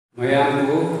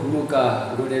Mayambu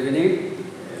muka good evening.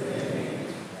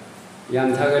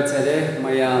 Yam thagat chare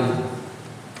mayam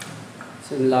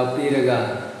sun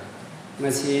lapiraga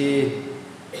ngasi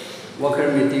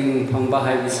worker meeting phangba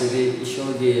haibisiri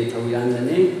ishorgi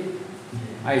thawyanani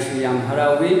aishu yam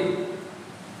harawi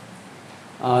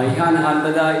ihan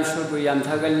hanbada ishorgu yam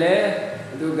thagalle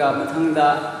aduga mathangda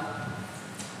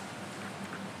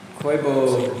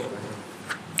khoibo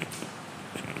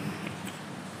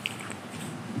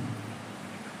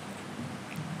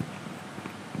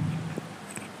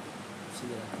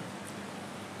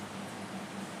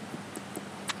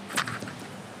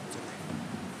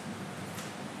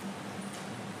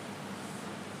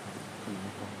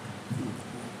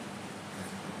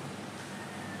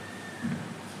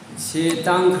si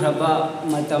tang khraba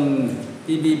matam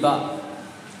pibiba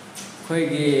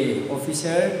khoigi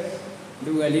officer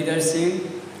duga leadership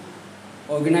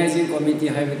organizing committee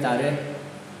haibitare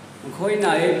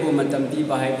khoina ebu matam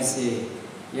piba haibisi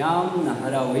yam na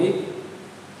harawi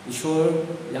ishor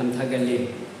yam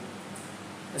thagali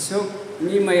asuk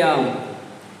mi mayam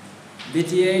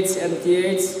BTH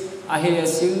MTH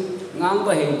ahiyasing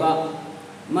ngangba heba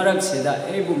marak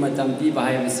seda ebu matam piba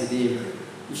haibisi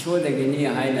Isho da gini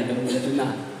hai na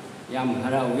duna yam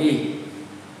harawi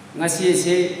ngasi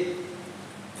se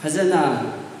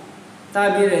fazana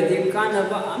tabire di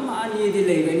kanaba ama ani di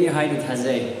legani hai na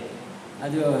thazai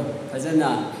adu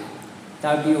fazana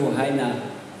tabiu hai na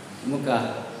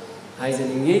muka hai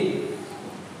janingi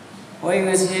hoi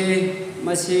ngasi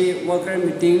masi worker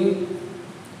meeting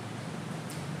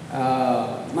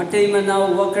matei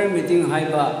manau worker meeting hai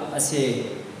ba ase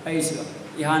aisu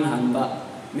ihan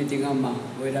hanba meeting ama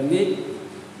oirami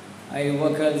ai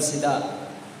worker sida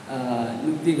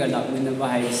nupi galap na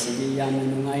bahai sidi yan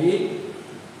nungai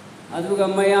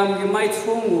aduga mayam gi mai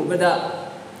thong ubada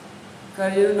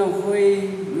kariyo na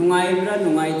hoi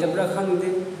nungai tabra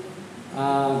khangde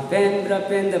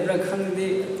pen dabra khangde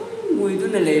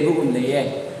muidu na leibu gum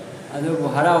leye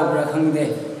adugo harau bra khangde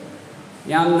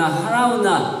yamna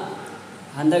harauna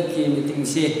handaki meeting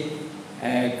si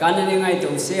kanani ngai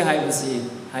to se haibisi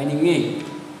hainingi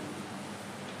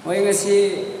Oi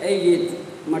ngasi aigi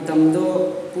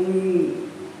matamdo pung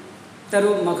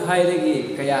taruk makhai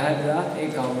lagi kaya habra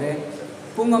e kaure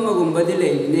pung amagumba di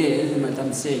leibne matam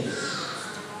se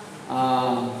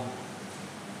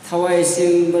thawai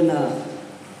sing bana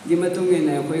di matungi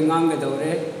na koi ngang ga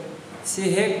dore si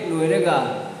hek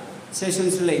loirega session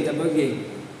su lei tabagi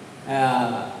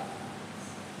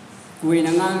kui na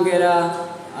ngang gera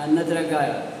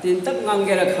nadraga tintak ngang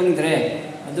gera khangdre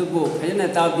adubu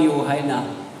phajana tabiu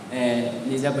haina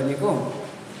Nizabani ko.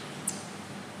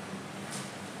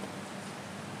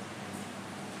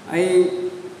 Ai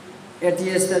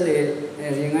ATS tale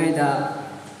ringai da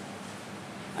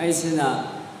ai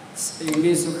sina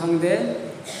English su khangde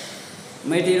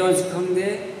Maidiron su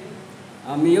khangde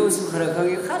Miyo su khara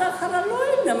khangi khara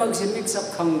loi namak se mix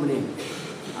up khangbni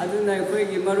aduna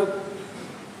khoi gi marup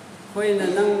khoi na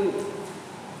nang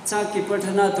cha ki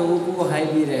pathana to bu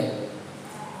haibi re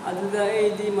aduda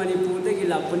di Manipur dagi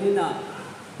lappanina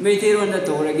Maidiron da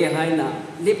torage haina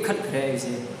lip khat khre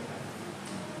ise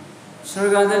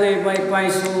sargada le pai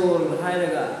sol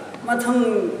hairaga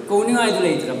mathang koningai du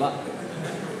leitraba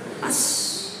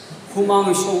as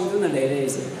humang showduna lere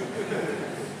ise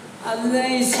aduda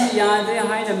isi yade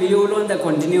haina miyolon da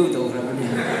continue to grabani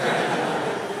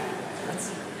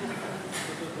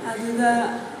aduda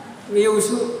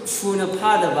miyosu shuna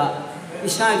phadaba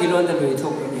isa gi londa loi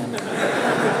thokni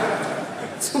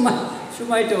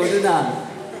Sumai to duna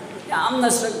yamna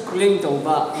struggling to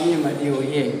ba ni madio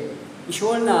ye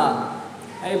ishona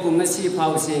ai bungasi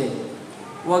phause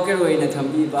worker oina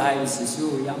thambi ba hai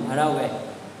sisu yam harawe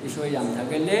isho yam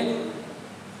thagale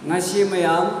ngasi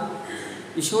mayam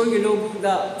ishor gi lobu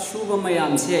da shuba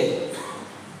mayam se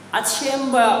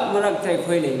achemba marakta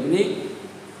khoi leibni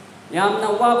yamna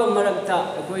waba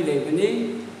marakta khoi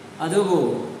leibni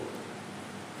adubu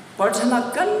Parthana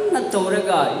kanna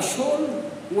toraga ishol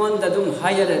ngonda dum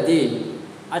hayaradi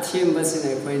athim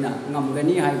basine koina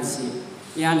ngamgani haibisi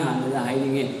yan hanada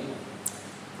haininge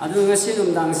adu ngasi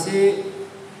numdang si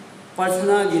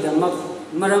parthana gi damak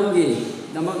maram gi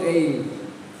damak ei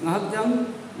ngakdam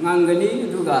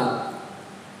ngangani duga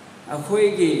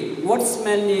akhoi gi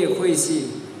wordsman ni khoi si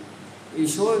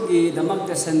ishol gi damak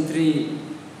ta santri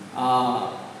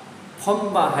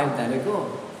phomba haidare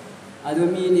ko adu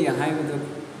mi ni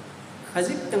haibudu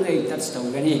Khajik tangai touch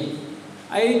tawgani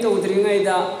ai to dringai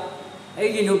da ai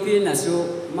gi nupi na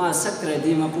su ma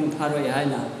sakradi ma pung tharoi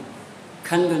haina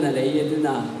khanduna lei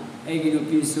aduna ai gi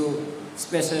nupi su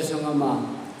special song ama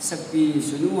sakpi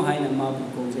sunu haina ma bu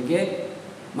ko jage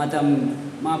matam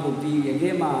mabupi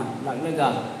yage ma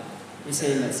laklaga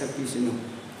isay na sakpi sunu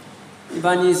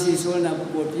ibani si sol na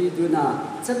bupi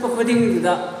duna sa pakhoding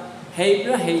duda hey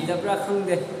dabra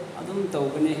khangde adum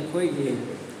tawbane khoi gi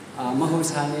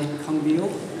mahusane khangbiyo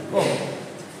ko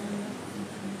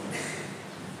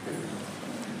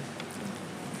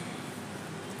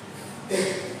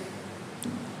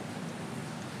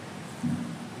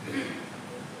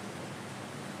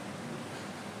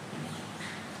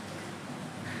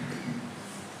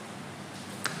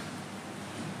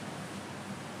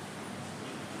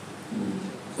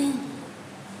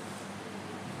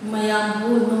mayam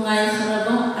bu nungai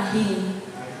kharabang ahing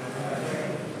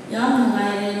yam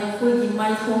nungai re na koi di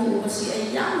mai thong u kasi ay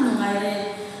yam nungai re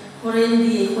horen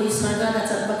di koi sarga na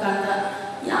chat bakanda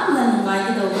yam na nungai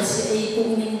di daw kasi ay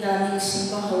pungning daning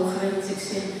simba ho khare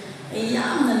jikse ay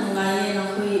yam na nungai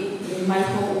na koi mai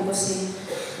thong u kasi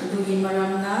adugi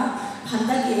maram na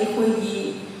handagi ay koi di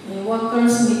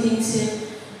workers meeting se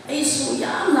ay su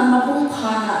yam na mapung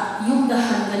phana yung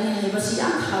dahan gani ay basi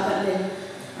yam thagat le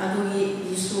adugi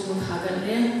Yesu pun hagan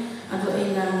le adu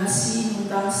aina ngasi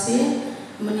mundang se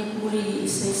Manipuri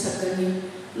isay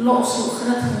sakani lo su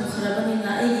khara thung khara bani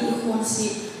na ai ikhon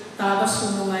si tawa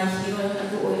su nungai hiro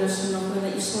adu oira su na ko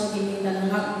na iso gi min dan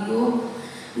ngak bio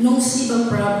nung si ba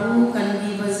Prabhu kan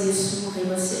di ba Yesu hai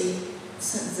ba se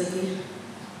sakjagi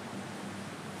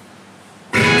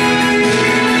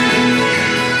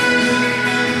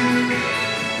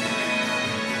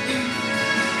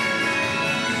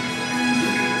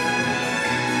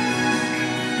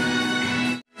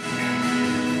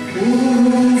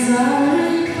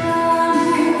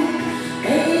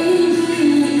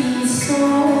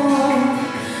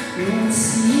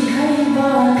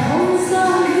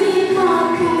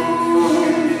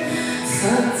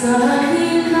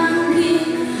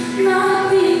Sa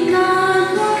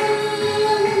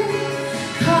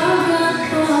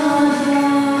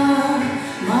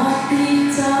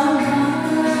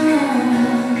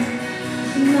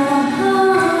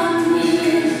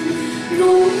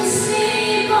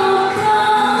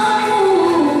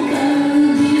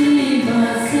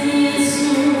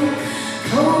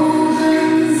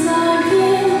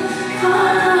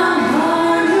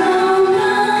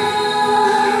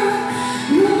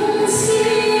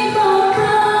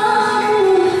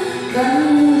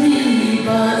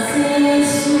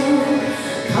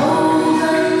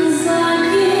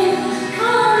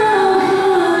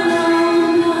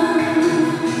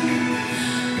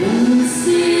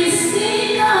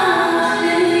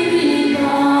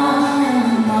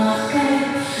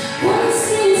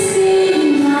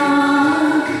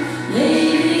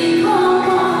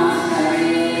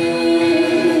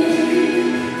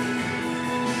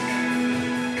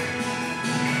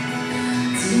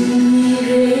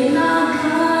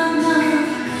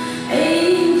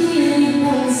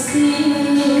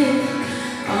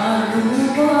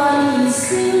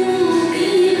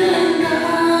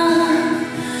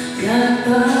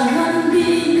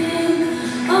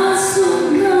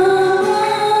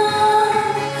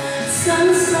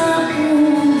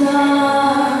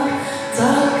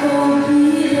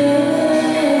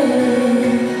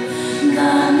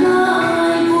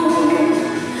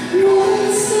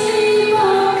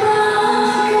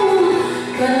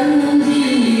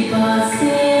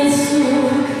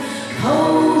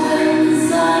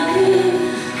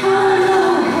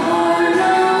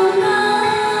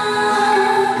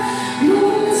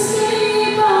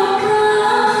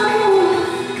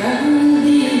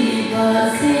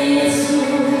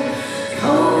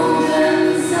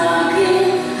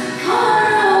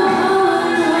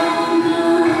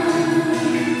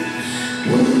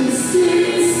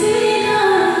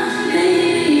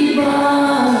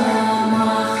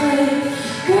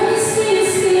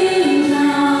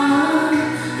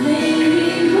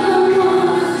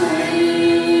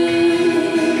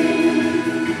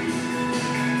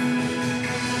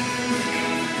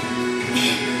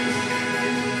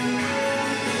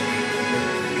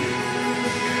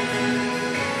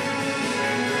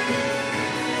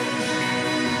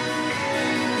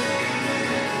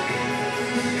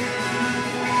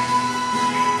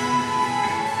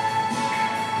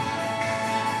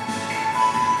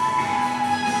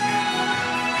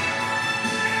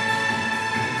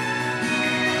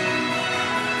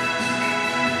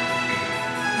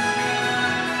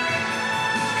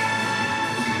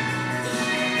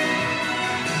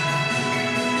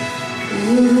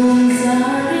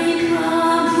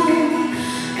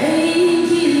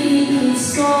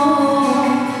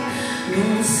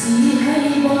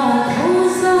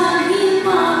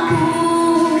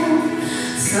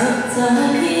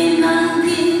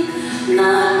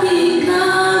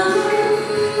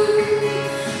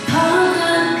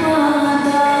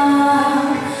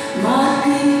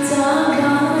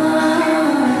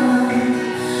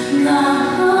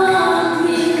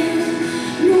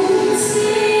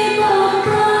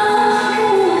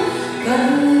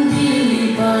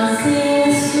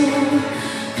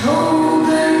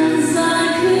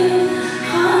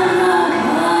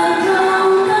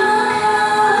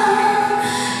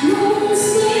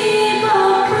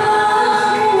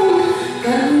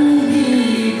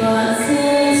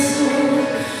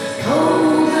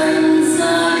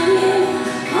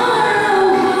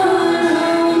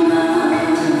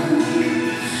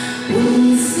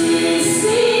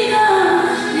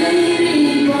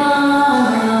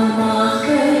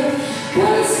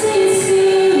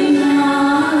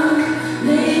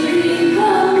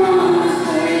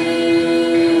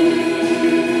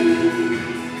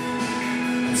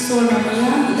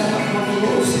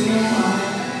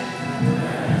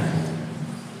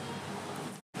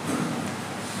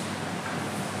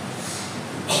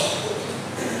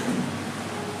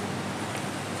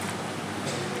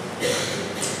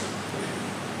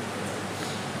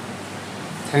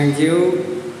Thank you.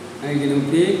 Ay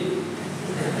ginupi.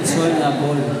 Isol na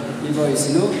bol. Ibo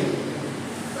isno.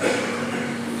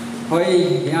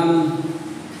 Hoy yam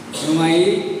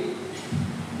nungai.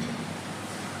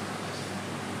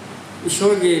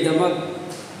 Isol gi damak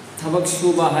tabak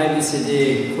suba hai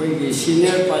bisede. Hoy gi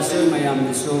senior pastor mayam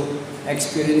niso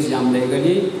experience yam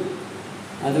legani.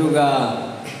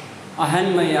 Aduga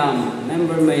ahan mayam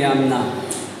member mayam na.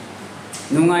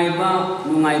 Nungai ba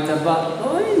nungai taba.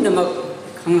 Hoy damak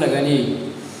khang lagani.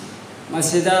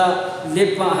 Masida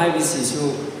lepa hai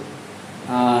bisisu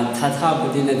thatha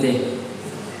budinate.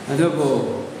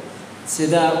 Adugo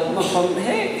sida mafam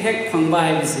hek phangba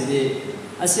hai bisidi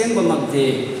asengba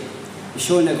magde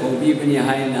ishona gobi bani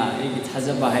haina egi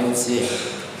thajaba hai se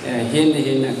hen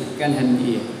kan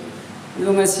hanbi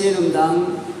lunga sinum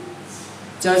dang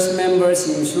church members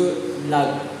singsu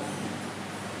lag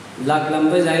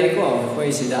lamba jai ko khoi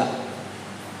sida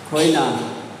khoina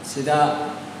sida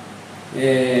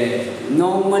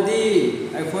normally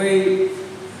akhoi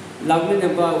lagni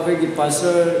ba akhoi gi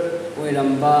pastor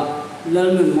oiramba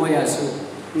lalmun moya su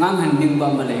nganghan ningba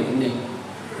malai ne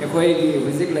akhoi gi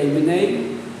huzik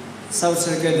laiminai south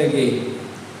circuit dagi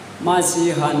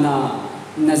masi hana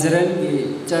nazaran gi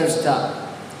church ta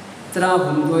tra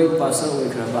humgoi pastor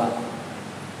oikraba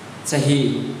chahi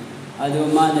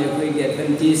adu ma ne akhoi gi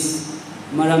adventist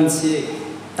maram si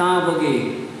tabagi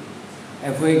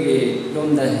akhoi gi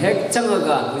lomda hek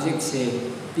changaga huzik se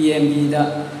PMB da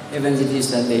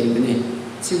evangelist da leibne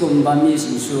sigumba mi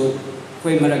singsu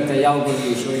koi marakta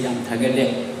yaubagi so yam thagale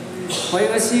hoi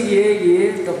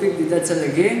asigi topic dida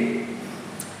chalage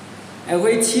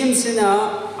akhoi theme sina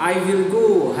I will go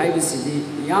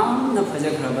haibisidi yam na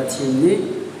phajakraba theme ni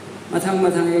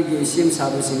mathang egi sim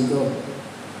sabu singdo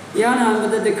yana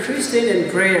amada the Christian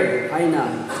and prayer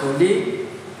haina thodi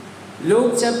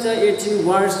Luke chapter 18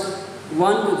 verse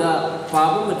 1 to the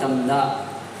Pablo matamda.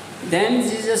 Then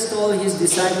Jesus told his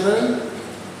disciples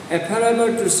a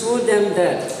parable to show them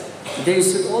that they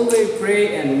should always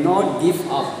pray and not give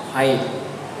up high.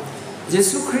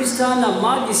 Jesus Christ na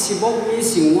magi sibok mi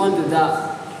singwan to the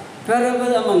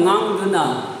parable amangang duna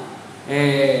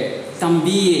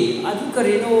tambi adu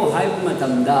karino hai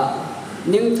matamda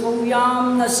ningthong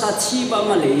yam na sachiba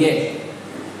maleye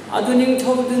adu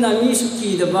ningthong duna mi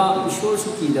suki daba ishor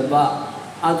suki daba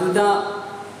aduda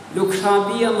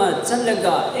lukhabi ama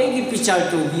chalaga egi pichar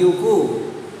to biuku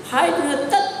haiduna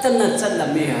tattana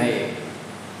chalame hai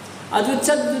adu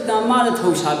chaddu damana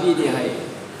thausabi de hai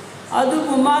adu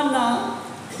bumana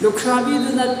lukhabi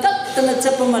duna tattana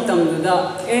chapama tamduda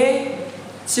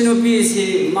sinupi se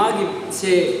magi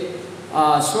se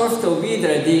source to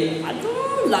bidradi adu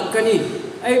lakani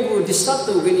aibu disturb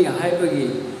to gani haibagi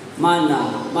mana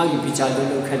magi pichar do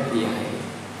lukhadi hai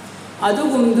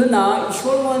adugumduna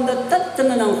ishorwanda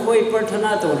tattana nang khoi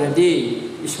parthana toradi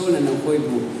ishorna nang khoi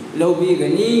bu lobi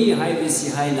gani haibisi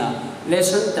haina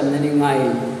lesson tamnani ngai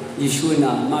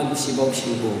ishuna magi sibok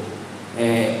sibu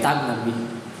taglabi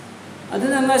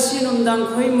aduna ngasinum dang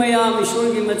khoi mayam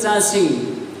ishorgi macha sing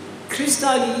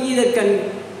krista gi ida kan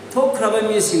thokraba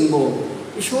mi singbo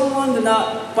ishorwanda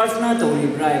parthana tori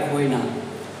brai khoina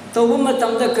tobu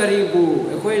matamda karibu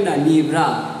khoina nibra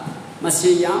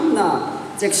masi yamna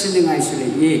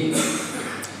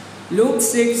Luke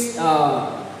 6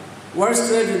 verse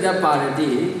 12 to the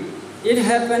parody. It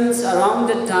happens around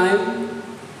the time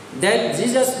that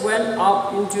Jesus went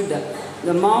up into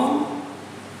the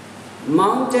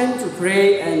mountain to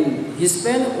pray, and he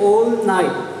spent all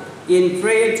night in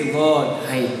prayer to God.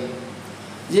 Hai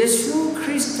Jesus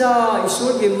Christa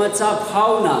isogi macha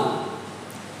phauna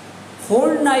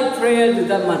whole night prayer to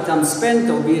the matam spent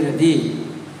to be ready.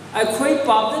 I quite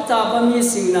pop the tabami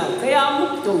singna,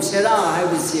 Kayamuk to Sera, I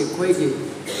will see quake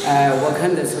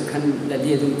Wakanda Sukan, the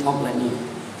dear talk like me.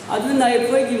 Aduna, I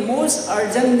quake most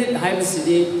urgent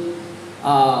Hibisidi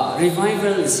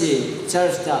revival, say,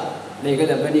 church that they got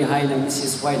a very high and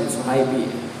Mrs. White and so high be.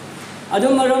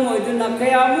 Adumaram, I do not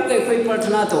Kayamuk, I quite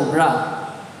partanato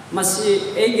bra.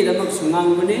 Masi Egi the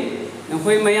Maxumanguni, and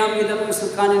when Miami the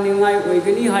Maxukan and I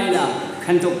Wagani Haina,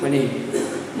 Kantopani.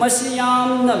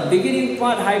 Masiyam na beginning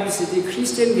part haibisidi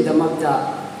Christian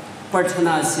gidamakta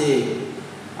parthana se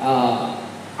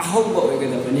ahogba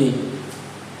oigadabani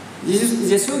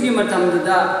Jesu gi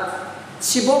matamda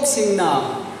sibok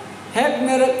singna hek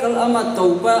miracle ama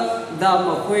tauba da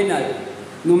makhoina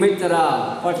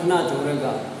numitara parthana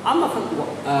toraga ama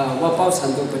wapau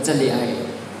sandok chali ai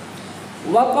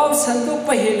wapau sandok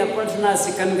pahena parthana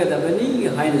se kangadabani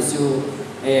haina su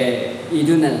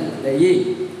iduna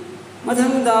dai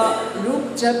Madhanda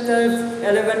Luke chapter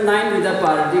 11:9 with the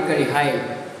parody kari hai.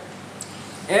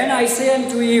 And I say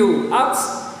unto you,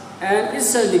 ask and it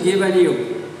shall be given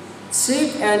you.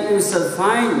 Seek and you shall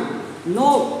find.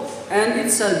 Knock and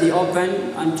it shall be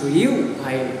opened unto you.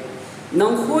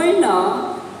 Nang khoi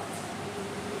na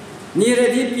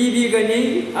niradi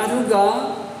pibigani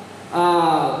aduga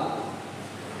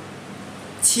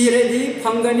chiradi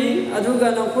phangani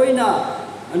aduga nang khoi na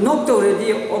knock to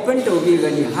ready open to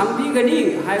bigani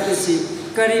hambigani haibasi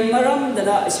kari maram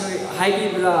dada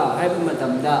haibibra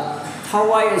haibumatamda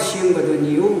thawai asing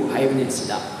baduniu haibni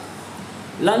sida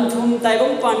lanthum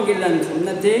taibong pangi lanthum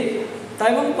nate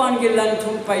taibong pangi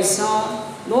lanthum paisa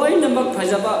loi namak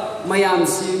phajaba mayam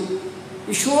si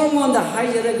ishwar monda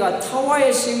haijaraga thawai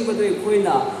asing badui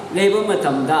koina leba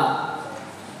matamda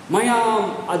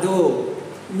mayam ado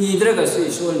nidraga su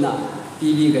ishwarna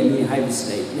pibigani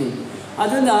haibisi nei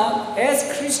aduna as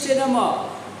Christian ama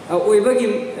oibagi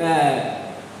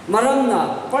maramna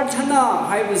parthana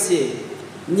haibisi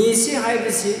nisi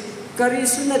haibisi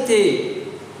karisu nate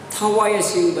thawai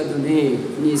asing badune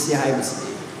nisi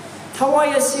haibisi thawai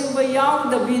asing ba yaw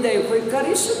da bida khoi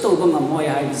karisu toba ngamoi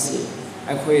haibisi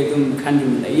akhoi dum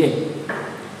khanim laye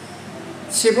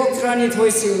sibok trani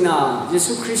thoisingna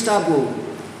Jesu Christa bu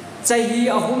chahi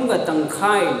ahum ga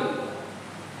tangkhai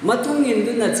matung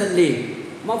induna challi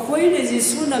makhoi ne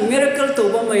Jesu na miracle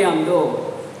toba mayam do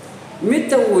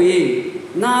mitta ui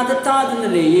na da ta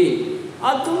dun leyi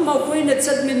adum makhoi ne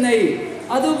chatminai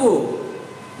adubu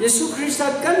Jesu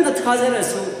Christa kan na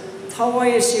thajarasu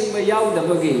thawai asing ba yaw da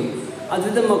bagi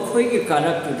aduda makhoi gi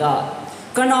karak tuda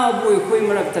kana bu khoi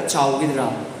marak ta chaw gidra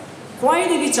kwai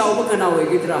de gi chaw ba kana oi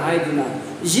gidra haiduna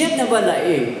yet na bala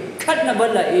e khat na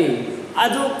bala e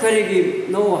adu karigi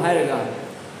no haraga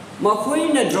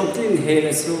makhoi na doctrine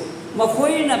herasu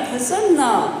makhoi na phasanna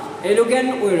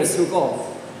elogan oirasu ko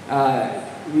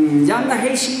yamna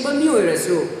he singba mi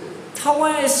oirasu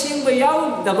thawai singba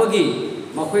yaw dabagi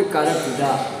makhoi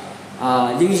karatuda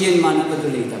lingjen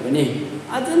manabadu leitabani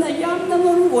aduna yamna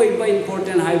maru oiba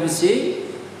important haibisi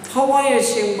thawai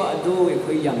singba ado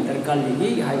ekhoi yam darkar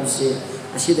ligi haibisi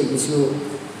asidagisu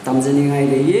tamjaningai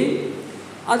leyi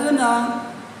aduna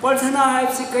Parthana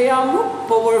haibisi kayamu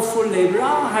powerful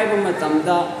lebra haiba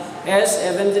matamda as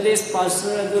evangelist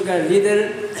pastor aduga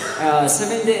leader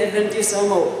 7-day Adventist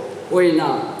amo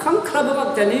oina khangkhraba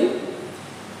baktani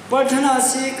Parthana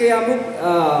si kayamu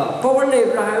power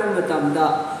lebra haiba matamda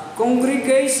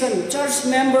congregation church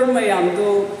member mayam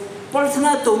do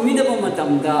Parthana tomidaba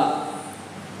matamda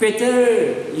Peter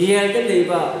yelda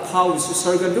leba house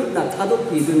sargadut na thadok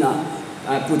piduna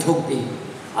puthokti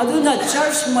aduna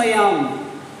church mayam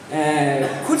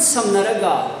khud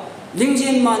samnaraga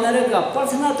lingjen manaraga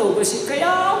parthana tobasi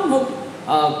kayamuk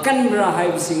kanbra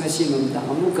haibisi ngasi mamda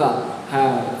amuka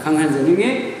khanghanjaninge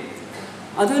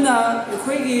aduna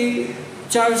khoigi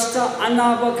church ta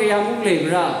anaba kayamuk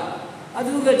lebra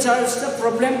aduga church ta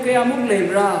problem kayamuk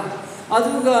lebra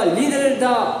aduga leader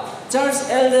da church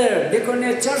elder deacon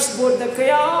church board da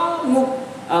kayamuk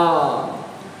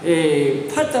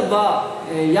phataba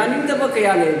yaningdaba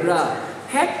kaya lebra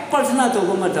hek parthana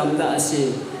toba matamda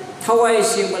asi thawai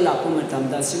singba lakpa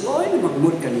matamda asi loi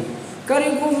magmut kani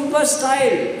karigumba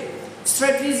style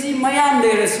strategy mayam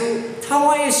lerasu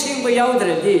thawai singba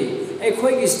yaudradi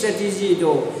ekhoi gi strategy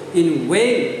do in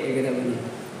way oigadabani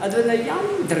aduna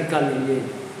yam darkar liye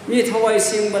mi thawai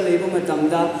singba leiba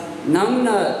matamda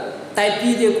nangna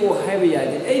taipi de ko haiba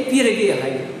yade ei piragi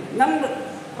hai nang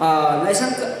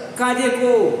laisan ka de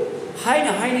ko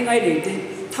haina ngai leite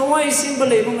thawai singba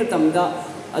leiba matamda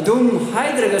adum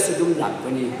haidraga sudum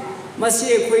lakpani masi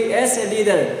ekhoi as a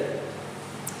leader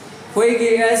khoi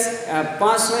gi as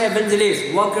pastor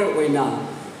evangelist worker oina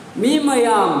mi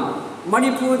mayam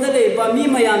manipur da leiba mi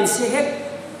mayam si hek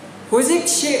hozik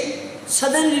she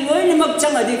suddenly loina mak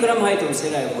changadi kram hai to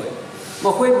se rai khoi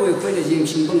makhoi boi khoi na jing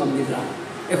singba ngamdira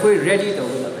ekhoi ready to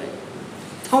ga bare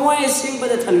thawai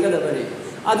singba da thanga da bare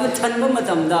adu thanba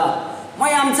matamda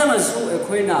mayam chamasu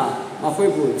ekhoi na makhoi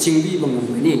bu jingbi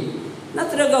bangani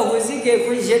natraga hozi ke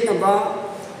khoi jetna ba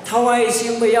thawai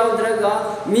singba yaudraga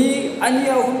mi ani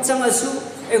ahum changasu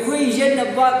ekhoi jetna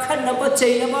ba khanna ba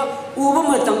chaina ba uba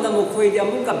matamda makhoi de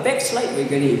amuka backslide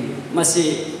oigani masi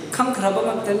khangkhraba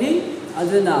maktani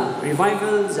aduna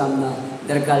revival jamna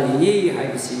darkali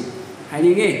haibisi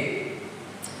haninge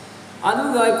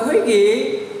aduga ekhoi ge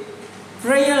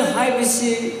prayer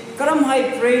haibisi karam hai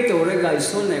pray to rega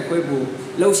isone ekhoi bu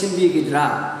lawsin bi gidra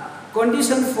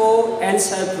condition for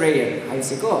answer prayer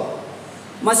haisiko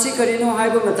masi karino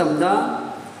haiba matamda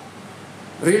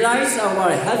realize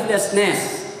our helplessness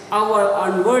our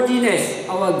unworthiness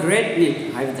our great need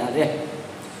haibdare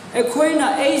ekhoina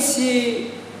ac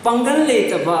pangal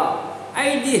letaba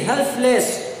id helpless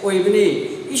oibni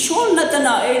ishol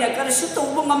natana aina karisu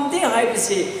tawba ngamde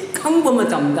haibase khangba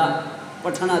matamda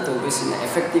pathana tawbasina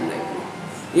effective like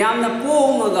yamna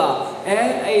pongaga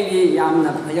ai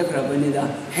yamna phayakhrabani da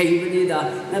heibani da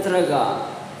natraga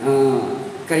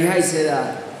kari haisera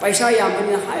paisa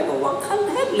yamani haiba wakhal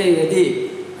hek leidi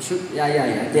asut ya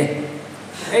de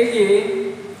ai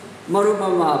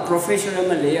maruma professor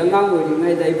ama le angang ori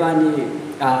ngai dai bani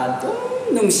tum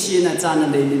nungsina chana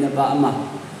leini na ba ama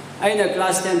aina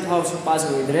class 10 house pass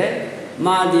hoidre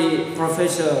ma di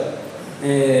professor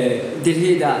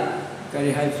Delhi da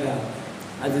kari haisra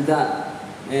aduda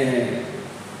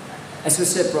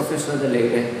associate professor da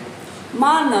lege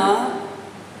mana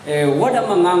what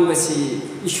amangang basi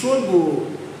ishol bu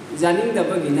janing da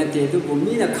bagi na te du bu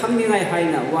mina khangni ngai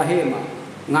haina wahe ma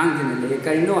ngang din le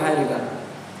karino hairaga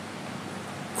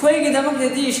khoi gi da bag de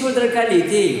di ishol dar ka li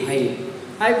ti hai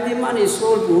hai di man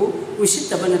ishol bu usit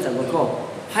ta bana ta ba ko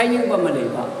hai ning ba ma le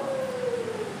ba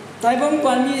tai bang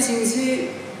pan mi sing si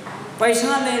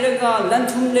paisa le re ga lan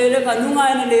thum le re ga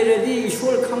nungai na le re di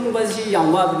ishol khang ba si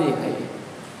yang ba ne hai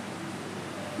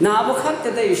na ba khak ta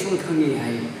da ishol khangi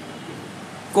hai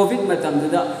COVID matam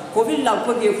da COVID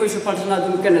lakpa gi khoi su pathana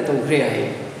dum kana to khre hai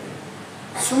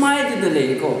sumai di le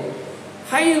ko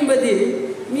hai ba di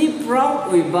mi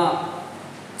proud oi ba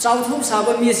chau thum sa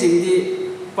ba mi sing di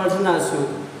pathana su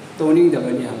toning da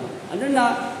ba ni ha aduna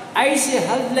I see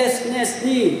helplessness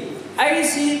ni I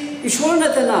see ishol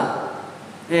na ta na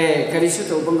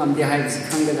karisu to bang am di hai si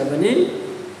khang da ba ni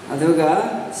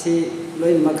aduga si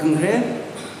loi ma khang khre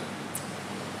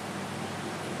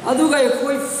aduga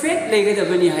khoi faith lega da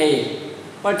bani hai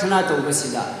pathana to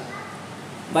basida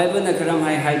Bible na karam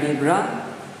hai di bra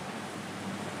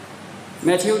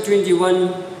Matthew 21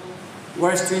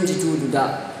 verse 22 da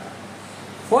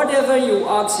whatever you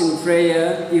ask in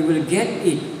prayer you will get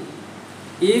it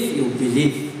if you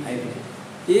believe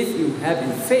if you have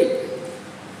faith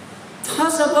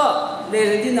thasaba le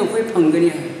redi na khoi phangani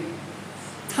hai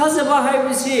thasaba hai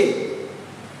bisi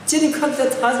chin khak da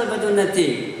thasaba do na ti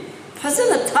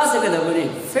Hasana Tasaga the money,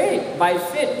 faith by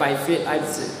faith, I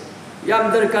say.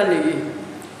 Yam Durkali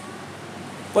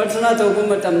Patrana to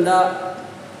Gumatamda,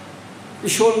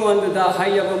 Ishon one to the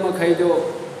Hayabama Kaido,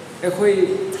 a Hui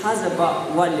Tasaba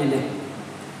Waline.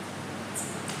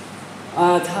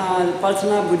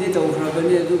 Patrana Budito,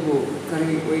 Rabane Dubu,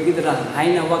 Kari,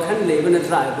 Haina Wakan Leban a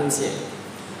tribe, we say.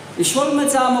 Ishon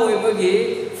Matama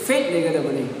Webagi, faith leg the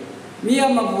money. Mia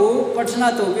Mabu,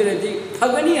 Patrana to Biradi,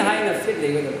 Pagani Haina faith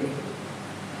leg the money.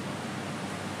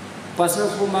 Pasal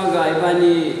kumaga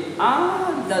ibani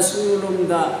da sulum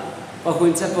da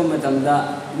pakun chapa matam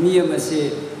da miya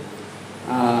masi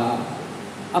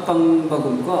apang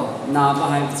bagum ko na ba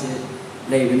hai che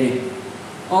leibane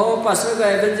o pasal ga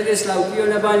evangelist laukiyo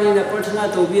na bani na pathana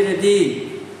to bi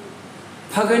redi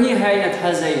phagani hai na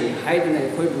thajai hai na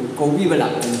khoi bu kobi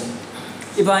bala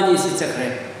ibani si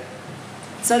chakre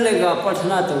chalega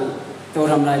pathana to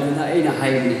ram lai na ai na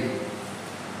hai ni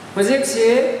project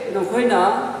se no khoi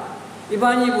na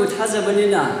Ibani bu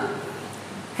thazabani na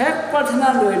hek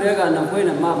pathana loirega na khoi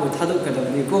na ma bu thaduk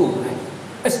kadabni ko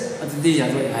es adudi ya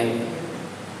roi hai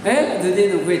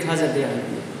adudi no khoi thazade hai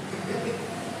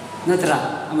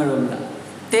natra amarom da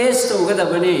test to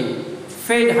gadabani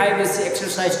faith hai basi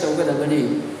exercise to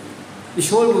gadabani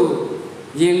ishol bu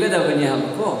yengadabani ha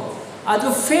ko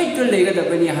adu faith to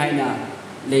legadabani hai na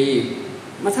lei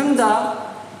mathang da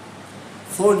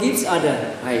forgives other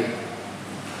hai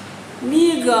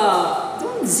Miga,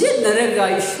 don't zit the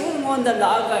rega, ishon on the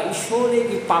laga,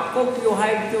 ishole, papok, you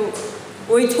have to,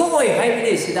 oitoi,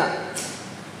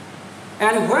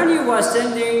 and when you were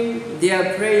standing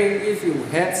there praying, if you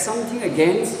had something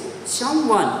against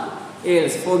someone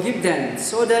else, forgive them,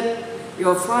 so that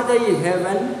your Father in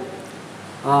heaven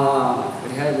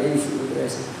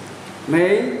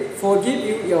may forgive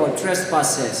you your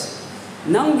trespasses.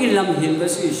 Nangilam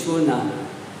hilbasu ishona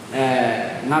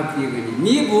ngakigani.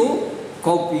 Nibu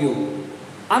Kopiu.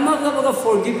 Amagabaga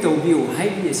forgive to you,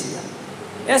 happiness.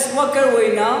 As worker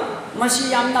way now,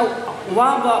 Masiam now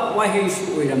Waba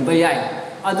Wahishu Wiram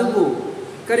Bayai. Adubu,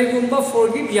 Karibumba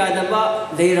forgive Yadaba,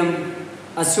 Deram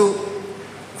Asu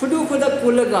Kudu Kuda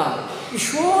Pulaga.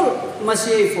 Ishol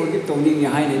Masi forgive Tony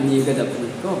behind and Niga the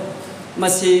Puliko.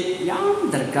 Masi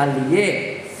Yam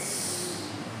Darkali.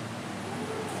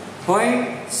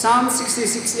 Point Psalm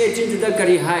 66:18 to the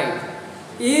Karihai.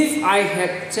 If I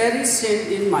had cherished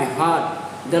sin in my heart,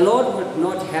 the Lord would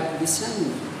not have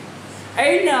listened.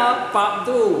 Aina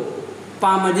Pabdu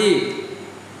Pamadi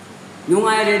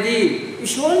Nungai Redi,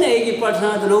 Ishone Egi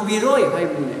Patna, the Lobiroi,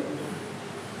 Haibune.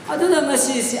 Aduna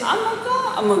Masisi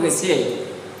Amaga Amagase,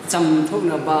 some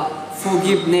talking about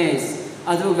forgiveness,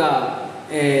 Aduga,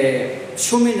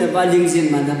 shumina ba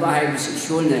lingjin man ba hai bisi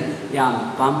shone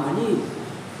yam pampani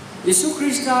Yesu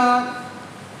Krista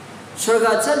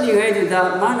Surga chali ngai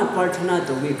da mana parthana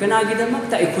to wi kana gi da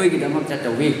makta ekhoi gi da makta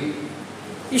to wi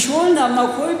Ishwar na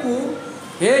makhoi bu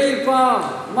he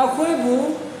pa makhoi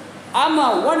bu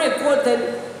ama one quarter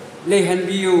le han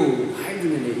biu hai du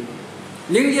le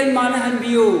lingjin mana han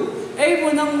biu ei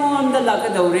bu nang mon da la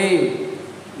ka do re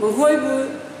makhoi bu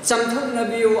chamthok na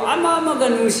biu ama ma ga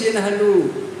nu sin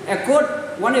hanu ekot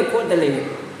one quarter le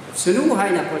sunu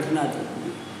hai na parthana to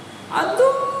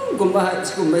adu Gumba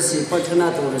si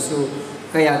Patrana to Rasu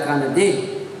Kaya Kana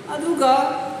De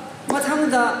Aduga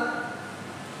Matanga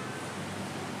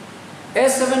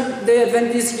S7 Day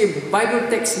Adventist Bible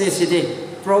text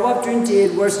Neside Proverbs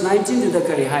 28 verse 19 to the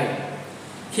Karihai.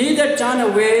 He that turn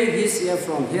away his ear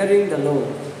from hearing the Lord,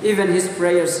 even his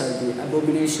prayers shall be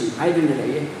abomination. I didn't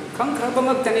know.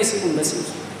 Kankrabamak Tanisi Gumbasi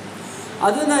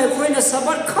Aduna Equina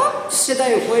Sabat Kap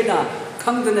Sida Equina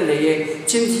Kangdana Lay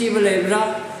Chinti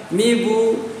Valebra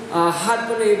Mibu Hat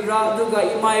Balebra, Duga,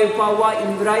 Imai Pawa,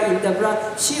 Indra, Indabra,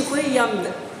 she way yam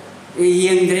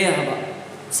Yengre.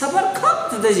 Sabar cup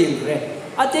to the Jimbre.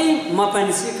 Ate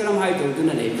Mapan Sikram Haido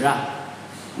Duna Lebra.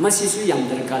 Masisu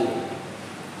Yamdra Kali.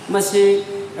 Masi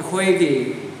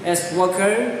Huegi as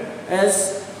worker,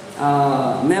 as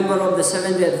member of the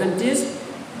Seventh-day Adventist,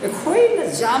 a Huena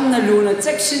Jamna Luna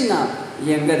Texina,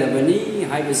 Yanga Bani,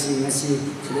 Hibasi Masi,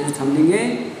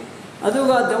 Tamlinge.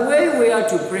 Aduga, the way we are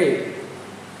to pray.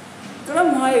 Psalm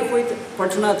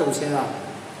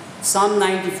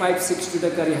 95:6 to the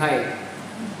Karihai.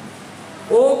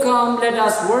 Oh, come, let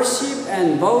us worship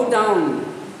and bow down.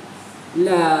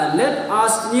 Let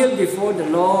us kneel before the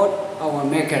Lord our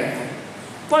Maker.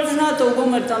 Pratana to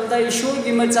Gumatamda Ishur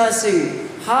Gimacha Singh,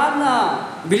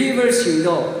 Hana believers in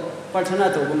do.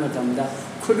 Pratana to Gumatamda,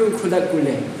 Kudu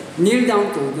Kudakule, kneel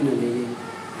down to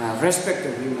Gunale, respect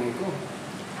of him, I go.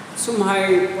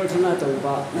 Sumhai Pratana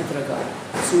Toba, Natraga,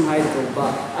 Sumhai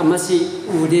Toba, Amasi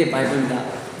Ude Bible.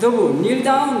 Though kneel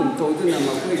down to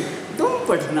Dunamakui, don't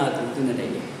Pratana to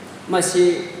Dunade.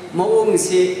 Masi Maung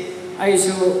si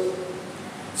Aisu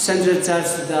Central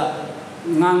Church the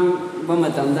Mang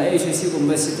Bamatam, the Aisu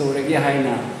Sikumbasi to Regi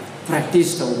Haina,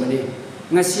 practice to Bani,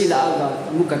 Nasila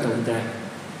Aga Mukato.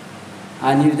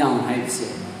 I kneel down, I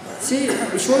say. See,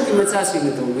 short Matasi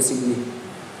to Wasini.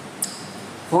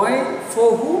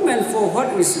 For whom and for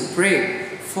what we should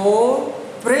pray?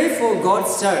 Pray for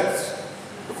God's church.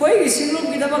 Koi isinlo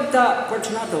bidabagta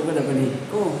Pratana to Gadabani.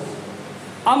 Oh,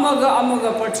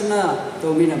 Amaga Pratana to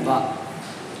Minaba.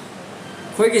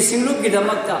 Koi isinlo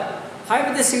bidamagta.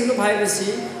 High the single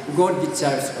privacy, God the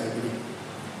church.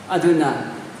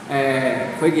 Aduna,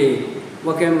 Kogi,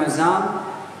 Wakamazam,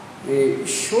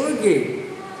 Shorge,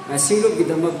 a single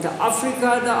bidamagta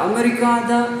Africa, the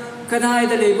America, Kanai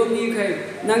the labor me,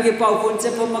 Nangi Pau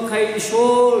Concepa Makai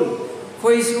Shol,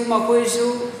 Koisu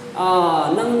Makoisu,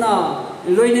 Nana,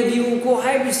 Loina Biu, go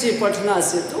Hibisi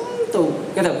Patnas, to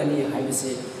Gadabani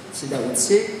Hibisi, Sida would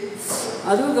say.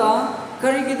 Aduga,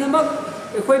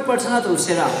 Karikidamak, a quite Patanato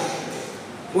Sera.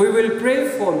 We will pray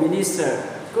for minister.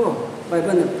 Go, by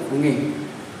Banapuni.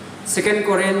 2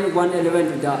 Corinthians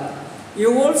 1:11 to that.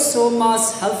 You also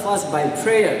must help us by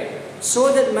prayer,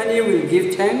 so that many will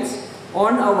give thanks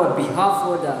on our behalf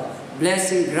for the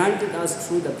blessing granted us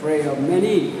through the prayer of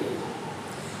many.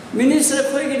 Minister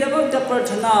Koigidabak the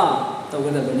Pratana, the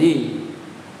Wadabani.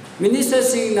 Minister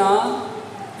Singna,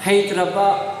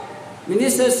 Haitraba,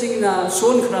 Minister Singna,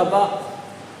 Sonkraba,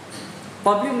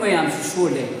 Public Mayam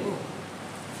Shule.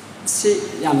 See,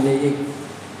 Yamle,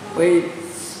 wait,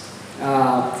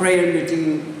 prayer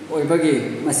meeting,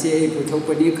 Oibagi, Masi,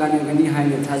 Putopadi, Kanagani,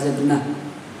 Haina Tazaduna.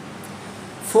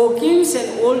 For kings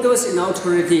and all those in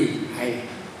authority,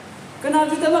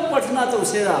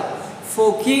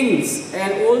 for kings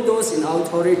and all those in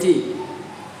authority.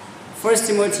 1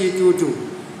 Timothy 2:2.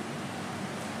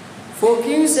 For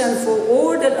kings and for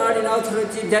all that are in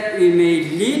authority, that we may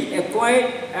lead a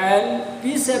quiet and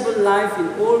peaceable life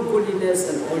in all goodness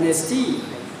and honesty.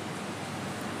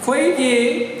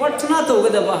 Koigi, Patna to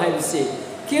Gadaba Haibse,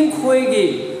 King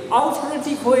Koigi,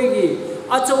 authority Koigi,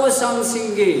 Achawa Sang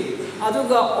Singi.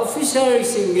 Aduga official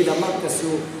singi da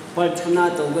makasu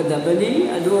Patana to Gadabani,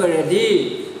 Adu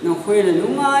already, no Quena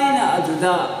Numaina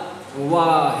Aduda,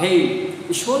 Wa hey,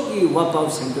 Shogi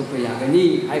Wapaus and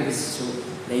Dupayagani, I was so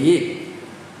lay.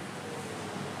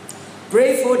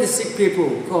 Pray for the sick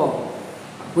people, call.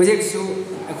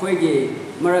 Wajeksu, a Quagi,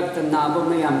 Marakta Naba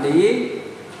Mayam Day,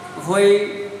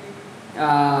 Hoi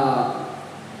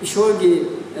Shogi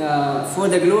for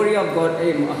the glory of God,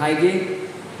 Haigi.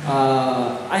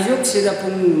 Ayok sida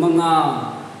pong mga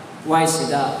wise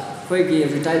sida ꯑꯩꯈꯣꯏꯒꯤ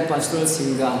retired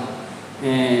pastorꯁꯤꯡꯒ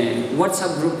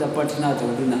WhatsApp ꯒ꯭ꯔꯨꯞꯇ ꯄ꯭ꯔꯊꯅꯥ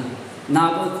ꯇꯧꯗꯨꯅ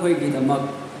ꯅꯥꯕ ꯑꯩꯈꯣꯏꯒꯤꯗꯃꯛ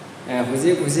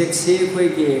ꯍꯧꯖꯤꯛꯁꯤ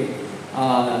ꯑꯩꯈꯣꯏꯒꯤ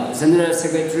General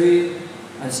Secretary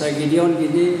Sir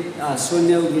Gideonꯒꯤꯅꯤ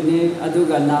Sunilꯒꯤꯅꯤ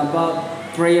ꯑꯗꯨꯒ ꯅꯥꯕ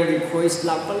prayer request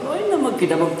lakpa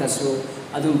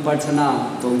loinamakkidamaktasuadum parthana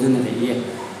tawduna leiye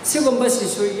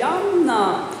sigumbasisu yamna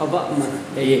phaba ama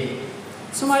leiye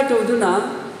sumai tawduna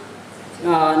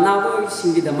nabo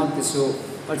singidamaktasu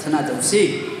parthana tawsi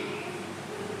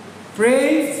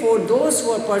pray for those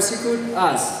who persecute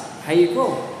us hayiko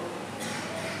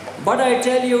but I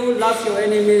tell you love your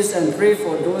enemies and pray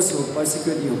for those who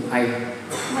persecute you hay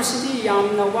masidi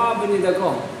yamna wabani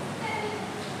dako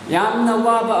yamna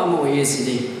waba amo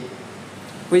yesidi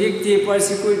hojikti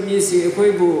persecute mi si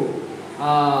khoibu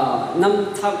nam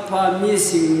thakpa mi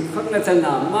si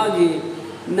khaknatana magi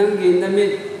nangi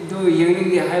namit do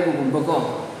yengi haibu gumbako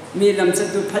mi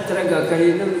lamchatu phatraga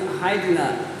kari nam haiduna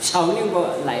shawning ba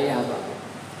lai haba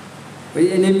oi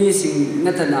enemy sing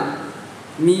natana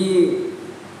mi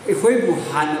khoibu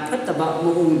han phataba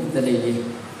maung daleye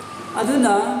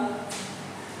aduna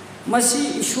masi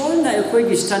ishona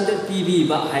ekoi standard pb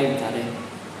ba hai tare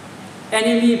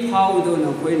enemy power do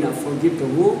na koi na forgive to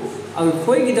wo au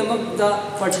koi gi damak da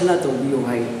parthana to biyo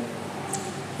hai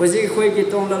hoji koi gi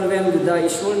tonglal vem da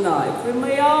ishona ekoi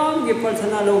mayam gi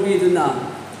parthana lo bi duna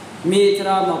mi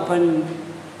tra mapan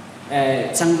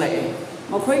changlai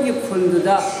ma koi gi phun du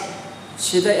da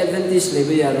sida advantage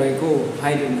lebe ya roi ko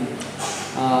hai duna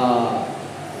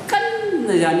kan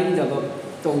na janing da ba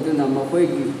to duna ma koi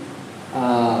gi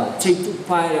take to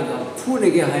fire ga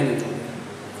phunege haina to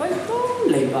koi to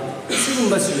leiba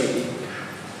sigumba su lei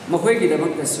makhoi gi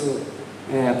damak ta su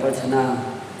parthana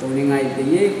tawningai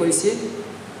de koi si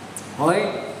hoi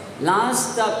last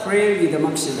the prayer gi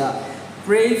damak sida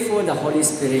pray for the Holy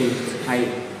Spirit hai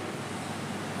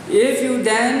if you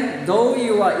then though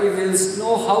you are evils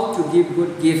know how to give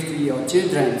good gift to your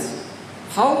children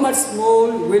how much more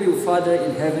will your Father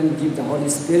in heaven give the Holy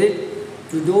Spirit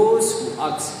to those who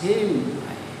ask him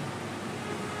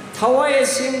thawai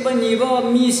simba niba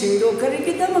mi singdo kari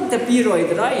kidamak ta piroi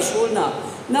dra ishona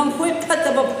nam khoi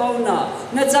phataba pauna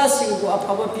na cha singbu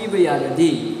aphaba piba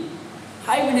yaradi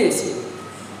haibne si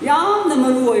yam na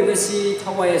maru oiba si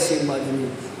thawai simba duni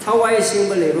thawai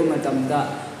simba lero matamda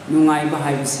nungai ba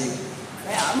haibsi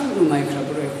kayam nungai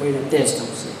khrabro khoi na test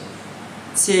tawse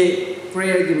se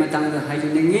prayer gi matang da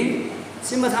hajuningi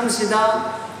simathang sida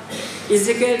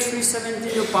Ezekiel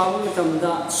 3:17 to Paul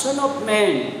matamda son of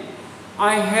man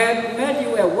I have made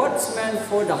you a watchman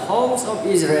for the house of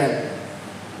Israel.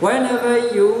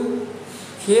 Whenever you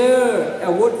hear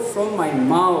a word from my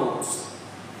mouth,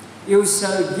 you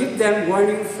shall give them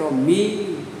warning from me.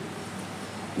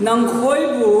 Nang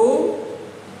khoibu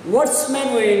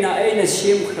watchman na aina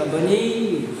sim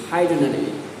khrabani haidunani.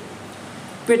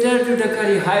 Peter to the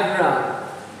kari haibra,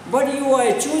 but you are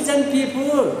a chosen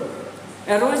people,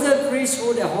 a royal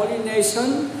priesthood, a holy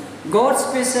nation, God's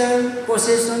special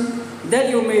possession, that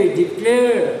you may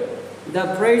declare the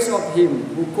praise of him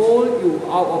who called you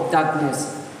out of darkness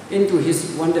into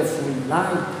his wonderful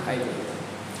light.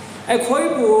 A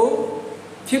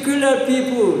peculiar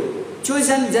people,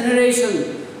 chosen generation,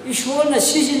 Ishwana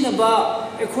Shishinaba,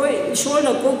 a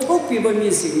Ishwana Kotok people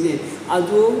missing,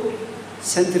 Adu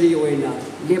century oina,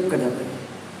 Lepkadabri.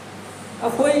 A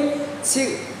koi,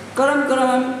 Karam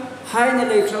Karam, Haina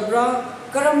Lake Rabra.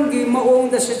 Karam gi maong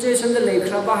the situation the lake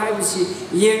raba haibisi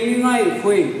yengai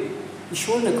khoi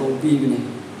ishona ko bibne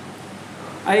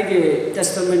aige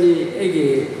testimony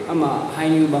aige ama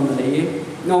hainu bam lei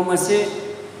no mase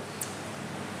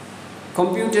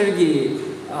computer gi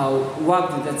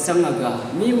work da changaga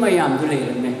mi mayam du lei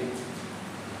rame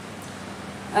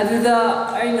aduda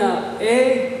aina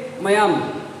mayam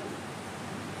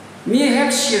mi hek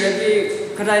shirabi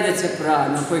kadai da chepra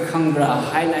na koi khangbra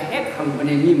haina hek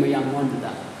khangbane mi mayam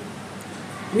monda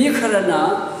mi kharana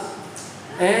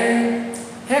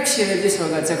hek shire dis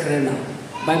hoga chakrena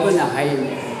bible na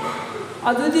haine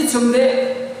adudi chumde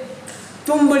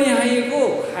tumbani haigo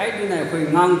haiduna koi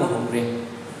ngang ba hore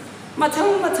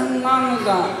mathang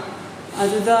ngangaga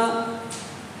aduda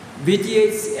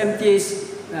BTS MTS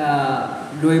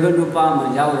loiba nupa ma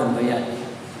yawram ba yadi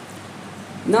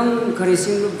nang kari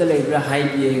singlup da leibra hai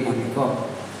biye ngon ko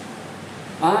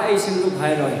ai singlup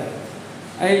hai roi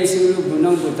ai singlup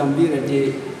bunang bu tambi rati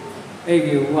ai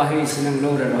ge wahi sinang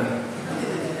lo ra roi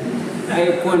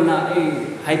ai konna ai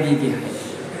hai bi gi hai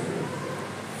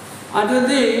adu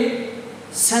de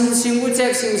san singbu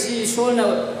chek sing si so na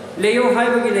leyo hai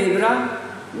bu gi leibra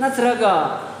natraga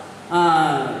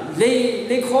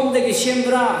le khom da gi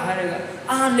shembra hai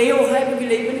ga leyo hai bu gi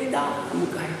leibani da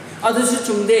amukai ꯑꯗꯨꯁꯨ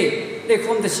ꯆꯨꯝꯗꯦ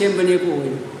ꯂꯩꯈꯣꯝꯗ ꯁꯦꯝꯕꯅꯦ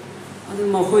ꯀꯣꯏ ꯑꯗꯨ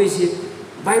ꯃꯈꯣꯏꯁꯤ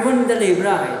ꯕꯥꯏꯕꯜꯗ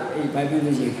ꯂꯩꯕ꯭ꯔꯥ ꯍꯥꯏ ꯑꯩ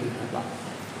ꯕꯥꯏꯕꯜꯗ ꯌꯦꯡꯈ꯭ꯔꯕ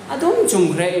ꯑꯗꯨꯝ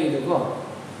ꯆꯨꯝꯈ꯭ꯔꯦ ꯑꯩꯗꯣꯀꯣ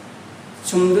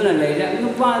ꯆꯨꯝꯗꯨꯅ ꯂꯩꯔꯦ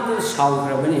ꯅꯨꯄꯥꯗꯨ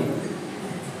ꯁꯥꯎꯈ꯭ꯔꯕꯅꯤ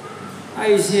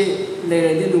ꯑꯩꯁꯤ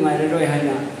ꯂꯩꯔꯗꯤ ꯅꯨꯡꯉꯥꯏꯔꯔꯣꯏ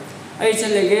ꯍꯥꯏꯅ ꯑꯩ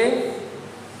ꯆꯠꯂꯒꯦ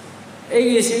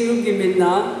ꯑꯩꯒꯤ ꯁꯤꯡꯂꯨꯝꯒꯤ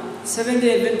ꯃꯤꯟꯅ Seventh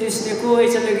Day Adventistꯅꯦ ꯀꯣ ꯑꯩ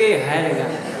ꯆꯠꯂꯒꯦ ꯍꯥꯏꯔꯒ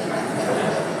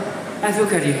ꯑꯗꯨ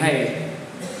ꯀꯔꯤ ꯍꯥꯏ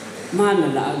ꯃꯥꯅ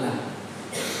ꯂꯥꯛꯑꯒ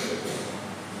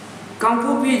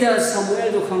ꯀꯥꯡꯄꯣꯛꯄꯤꯗ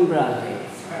ꯁꯃꯨꯑꯦꯜꯗꯣ ꯈꯪꯕ꯭ꯔꯥ ꯍꯥꯏ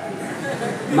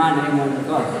ꯃꯥꯅ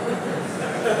ꯑꯩꯉꯣꯟꯗꯀꯣ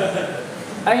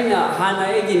ꯑꯩꯅ ꯍꯥꯟꯅ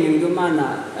ꯑꯩꯒꯤ ꯃꯤꯡꯗꯣ ꯃꯥꯅ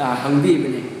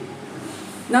ꯍꯪꯕꯤꯕꯅꯦ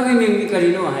ꯅꯪꯒꯤ ꯃꯤꯡꯗꯤ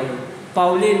ꯀꯔꯤꯅꯣ ꯍꯥꯏ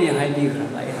ꯄꯥꯎꯂꯦꯟꯅꯤ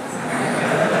ꯍꯥꯏꯕꯤꯈ꯭ꯔꯕ ꯑꯩ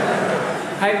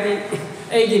ꯍꯥꯏꯕꯗꯤ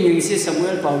ꯑꯩꯒꯤ ꯃꯤꯡꯁꯤ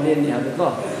ꯁꯃꯨꯑꯦꯜ ꯄꯥꯎꯂꯦꯟꯅꯤ ꯍꯥꯏꯕꯀꯣ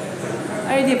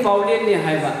ꯑꯩꯗꯤ ꯄꯥꯎꯂꯦꯟꯅꯤ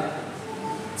ꯍꯥꯏꯕ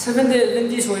Seventh Day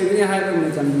Adventist ꯑꯣꯏꯕꯅꯤ ꯍꯥꯏꯕ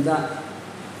ꯃꯇꯝꯗ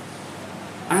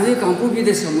ꯑꯗꯩ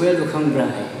ꯀꯥꯡꯄꯣꯛꯄꯤꯗ ꯁꯃꯨꯑꯦꯜꯗꯣ ꯈꯪꯕ꯭ꯔꯥ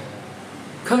ꯍꯥꯏ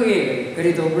ꯈꯪꯉꯦ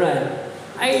ꯀꯔꯤ ꯇꯧꯕ꯭ꯔꯥ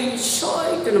ꯑꯩ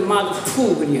ꯁꯣꯏꯗꯅ ꯃꯥꯗꯣ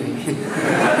ꯐꯨꯒꯅꯤ ꯍꯥꯏ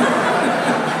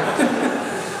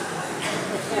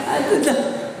ꯑꯗꯨꯗ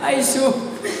ꯑꯩꯁꯨ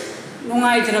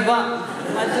ꯅꯨꯡꯉꯥꯏꯇ꯭ꯔꯕ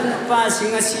ꯑꯗꯨ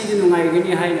ꯅꯨꯄꯥꯁꯤꯡ ꯑꯁꯤꯗꯤ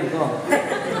ꯅꯨꯡꯉꯥꯏꯒꯅꯤ ꯍꯥꯏꯅꯀꯣ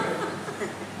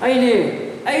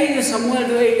ꯑꯩꯅ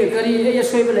ꯁꯃꯨꯑꯦꯜꯗꯣ ꯑꯩꯅ ꯀꯔꯤ ꯑꯩ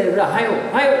ꯑꯁꯣꯏꯕ ꯂꯩꯕ꯭ꯔꯥ ꯍꯥꯏꯌꯣ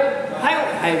ꯍꯥꯏꯌꯣ ꯍꯥꯏꯌꯣ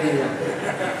ꯍꯥꯏꯕꯅꯤꯅ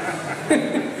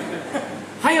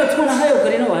하여 톤 하여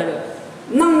그리는 와요.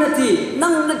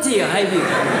 낭나티 하이비.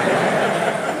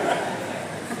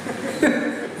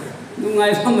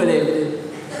 누가이 방을해.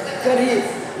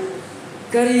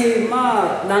 그리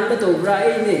마 난도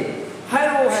브라이니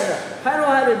하여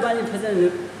많이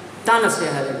패전 따나세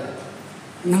하여.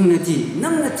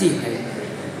 낭나티 하여.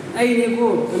 아이니고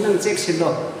능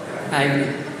잭실로 하이비.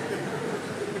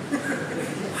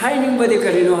 하이닝 버디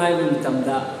그리는 하이비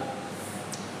담다.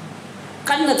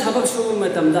 ꯀꯟꯅ ꯊꯕꯛ ꯁꯨꯕ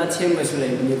ꯃꯇꯝꯗ ꯊꯦꯡꯕꯁꯨ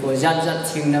ꯂꯩꯕꯅꯤꯀꯣ ꯖꯥꯠ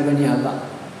ꯊꯦꯡꯅꯕꯅꯤ ꯍꯥꯏꯕ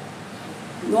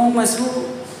ꯅꯣꯡꯃꯁꯨ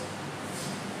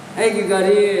ꯑꯩꯒꯤ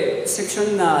ꯒꯥꯔꯤ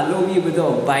ꯁꯦꯛꯁꯟꯅ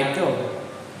ꯂꯧꯕꯤꯕꯗꯣ ꯕꯥꯏꯛꯇꯣ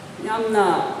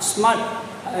ꯌꯥꯝꯅ ꯁ꯭ꯃꯥꯔꯠ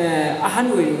ꯑꯍꯟ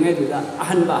ꯑꯣꯏꯔꯤꯉꯩꯗꯨꯗ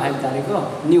ꯑꯍꯟꯕ ꯍꯥꯏꯕ ꯇꯥꯔꯦꯀꯣ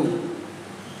ꯅ꯭ꯌꯨ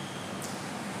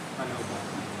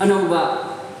ꯑꯅꯧꯕ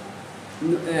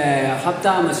ꯍꯞꯇꯥ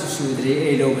ꯑꯃꯁꯨ ꯁꯨꯗ꯭ꯔꯤ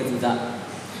ꯑꯩ ꯂꯧꯕꯗꯨꯗ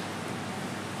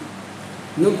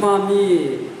ꯅꯨꯄꯥ ꯃꯤ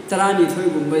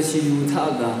 12 ꯁꯤ ꯌꯨ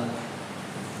ꯊꯛꯑꯒ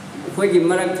ꯑꯩꯈꯣꯏꯒꯤ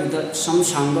ꯃꯔꯛꯇꯨꯗ ꯁꯝ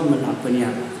ꯁꯥꯡꯕ ꯑꯃ ꯂꯥꯛꯄꯅꯤ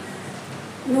ꯍꯥꯏꯕ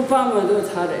ꯅꯨꯄꯥ ꯑꯃꯗꯣ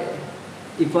ꯊꯥꯔꯛꯑꯦ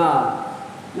ꯏꯄꯥ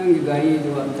ꯅꯪꯒꯤ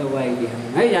ꯒꯥꯔꯤꯗꯣ ꯑꯝꯇ ꯋꯥꯏꯒꯦ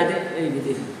ꯍꯥꯏ ꯌꯥꯗꯦ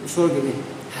ꯑꯩꯒꯤꯗꯤ ꯏꯁꯣꯔꯒꯤꯅꯤ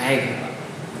ꯍꯥꯏꯈ꯭ꯔꯕ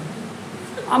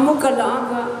ꯑꯃꯨꯛꯀ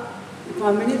ꯂꯥꯛꯑꯒ ꯏꯄꯥ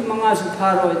ꯃꯤꯅꯤꯠ 5ꯁꯨ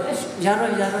ꯐꯥꯔꯣꯏ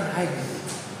ꯌꯥꯔꯣꯏ ꯍꯥꯏꯈ꯭ꯔꯕ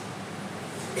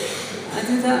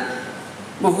ꯑꯗꯨꯗ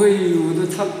ꯃꯈꯣꯏ ꯌꯨꯗꯨ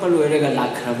ꯊꯛꯄ ꯂꯣꯏꯔꯒ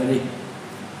ꯂꯥꯛꯈ꯭ꯔꯕꯅꯤ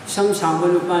ꯁꯝ ꯁꯥꯡꯕ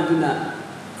ꯅꯨꯄꯥꯗꯨꯅ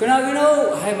ꯀꯅꯥꯒꯤꯅꯣ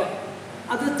ꯍꯥꯏꯕ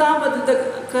ꯑꯗꯨ ꯇꯥꯕꯗꯨꯗ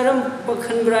ꯀꯔꯝꯕ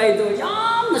ꯈꯟꯕ꯭ꯔꯥ ꯑꯩꯗꯣ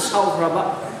ꯌꯥꯝꯅ ꯁꯥꯎꯈ꯭ꯔꯕ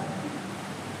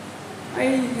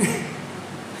ꯑꯩ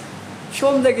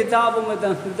ꯁꯣꯝꯗꯒꯤ ꯇꯥꯕ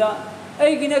ꯃꯇꯝꯗ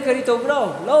ꯑꯩꯒꯤꯅ ꯀꯔꯤ ꯇꯧꯕ꯭ꯔꯣ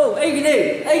ꯂꯧ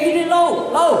ꯑꯩꯒꯤꯅꯦ ꯂꯧ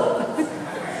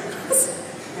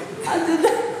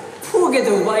ꯑꯗꯨꯗ ꯐꯨꯒꯦ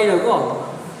ꯇꯧꯕ ꯑꯩꯅꯀꯣ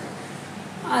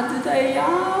ꯑꯗꯨꯗ ꯑꯩ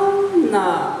ꯌꯥꯝꯅ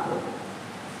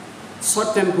ꯁꯣꯔꯠ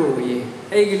ꯇꯦꯝꯄꯔ ꯑꯣꯏꯌꯦ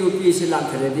ꯑꯩꯒꯤ ꯅꯨꯄꯤꯁꯤ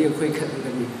ꯂꯥꯛꯈ꯭ꯔꯗꯤ ꯑꯩꯈꯣꯏ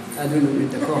ꯈꯠꯅꯒꯅꯤ ꯑꯗꯨ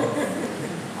ꯅꯨꯃꯤꯠꯇꯀꯣ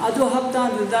ꯑꯗꯨ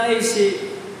ꯍꯞꯇꯥꯗꯨꯗ ꯑꯩꯁꯤ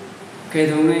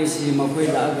ꯀꯩꯗꯧꯉꯩꯁꯤ ꯃꯈꯣꯏ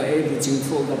ꯂꯥꯛꯑꯒ ꯑꯩꯕꯨ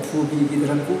ꯆꯤꯡꯊꯣꯛꯑꯒ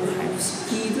ꯐꯨꯕꯤꯒꯗ꯭ꯔꯥꯀꯣ ꯍꯥꯏꯕꯁꯤ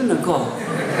ꯀꯤꯗꯨꯅꯀꯣ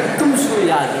ꯇꯨꯝꯁꯨ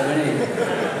ꯌꯥꯗ꯭ꯔꯕꯅꯦ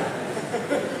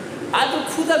ꯑꯗꯨ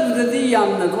ꯈꯨꯗꯛꯇꯨꯗꯗꯤ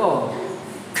ꯌꯥꯝꯅꯀꯣ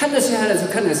ꯈꯠꯅꯁꯤ ꯍꯥꯏꯔꯁꯨ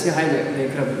ꯈꯠꯅꯁꯤ ꯍꯥꯏꯅ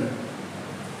ꯂꯩꯈ꯭ꯔꯕꯅꯤ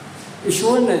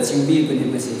ꯏꯁꯣꯔꯅ ꯆꯤꯡꯕꯤꯕꯅꯤ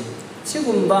ꯃꯁꯤ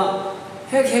ꯁꯤꯒꯨꯝꯕ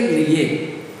ꯍꯦꯛ ꯂꯩꯌꯦ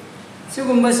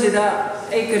ꯁꯤꯒꯨꯝꯕꯁꯤꯗ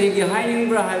ꯑꯩ ꯀꯔꯤꯒꯤ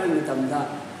ꯍꯥꯏꯅꯤꯡꯕ꯭ꯔꯥ ꯍꯥꯏꯕ ꯃꯇꯝꯗ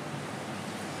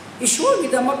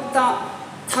ꯏꯁꯣꯔꯒꯤꯗꯃꯛꯇ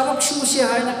ꯊꯕꯛ ꯁꯨꯁꯤ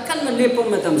ꯍꯥꯏꯅ ꯀꯟꯅ ꯂꯦꯞꯄ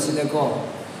ꯃꯇꯝꯁꯤꯗꯀꯣ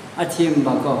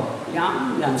ꯑꯊꯦꯝꯕꯀꯣ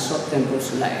ꯌꯥꯝ ꯁꯣꯔꯠ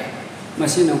ꯇꯦꯝꯄꯔꯁꯨ ꯂꯥꯛꯑꯦ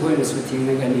ꯃꯁꯤ ꯅꯈꯣꯏꯅꯁꯨ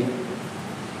ꯊꯦꯡꯅꯒꯅꯤ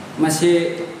ꯃꯁꯤ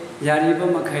ꯌꯥꯔꯤꯕ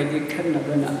ꯃꯈꯩꯗꯤ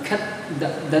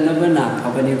ꯈꯠꯗꯅꯕꯅ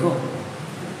ꯐꯕꯅꯤꯀꯣ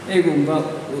ꯑꯩꯒꯨꯝꯕ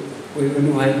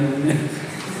ꯑꯣꯏꯒꯅꯨ ꯍꯥꯏꯕꯅꯦ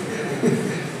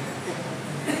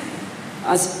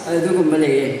ꯑꯗꯨꯒꯨꯝꯕ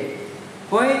ꯂꯩꯌꯦ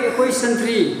ꯍꯣꯏ ꯑꯩꯈꯣꯏ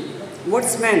ꯁꯟꯇ꯭ꯔꯤ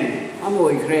ꯋꯥꯠꯁꯃꯦꯟ ꯑꯃ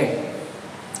ꯑꯣꯏꯈ꯭ꯔꯦ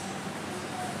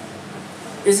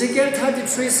Ezekiel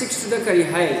 33:6 kari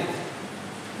hai.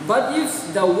 But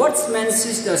if the watchman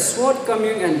sees the sword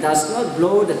coming and does not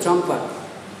blow the trumpet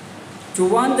to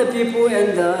warn the people,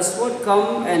 and the sword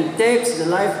come and takes the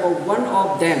life of one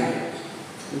of them,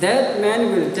 that man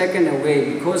will be taken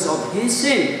away because of his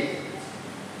sin.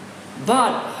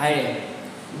 But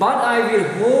I will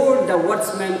hold the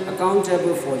watchman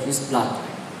accountable for his blood.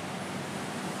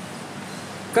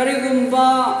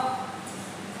 Karigumba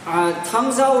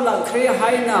ꯊꯥꯡꯖꯥꯎ ꯂꯥꯛꯈ꯭ꯔꯦ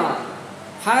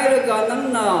ꯍꯥꯏꯔꯒ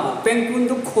ꯅꯪꯅ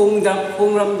ꯄꯦꯡꯀꯨꯟꯗꯨ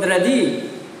ꯈꯣꯡꯔꯝꯗ꯭ꯔꯗꯤ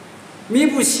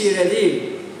ꯃꯤꯕꯨ ꯁꯤꯔꯗꯤ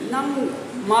ꯅꯪ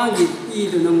ꯃꯥꯒꯤ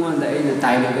ꯏꯗꯨ ꯅꯪꯉꯣꯟꯗ ꯑꯩꯅ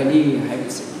ꯇꯥꯏꯅꯒꯅꯤ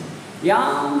ꯍꯥꯏꯕꯁꯦ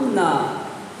ꯌꯥꯝꯅ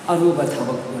aruba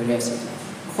thabak ore se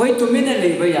khoi tumina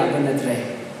leiba ya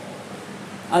banatre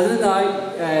aduna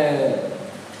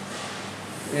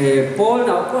Paul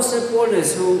na apostle Paul na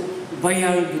su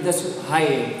bayar bida su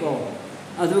hai ko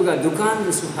aduga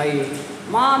dukan su hai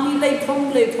mami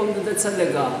leifom da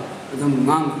chalaga adum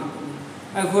mang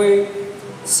akhoi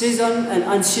season and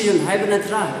unseason hai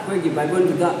banatra khoi gi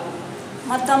bible da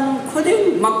matam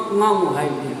khuding mak ngau hai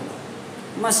ni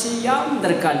masi yam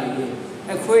darkar ni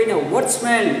akhoi na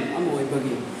watchman amoi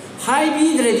bagi hai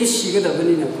bi ready sigada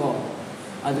bani na ko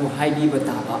adu hai bi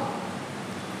bataba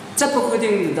chapa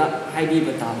khuding da hai bi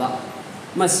bataba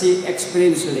masi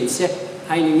experience le se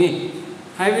hai ni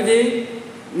hai bi de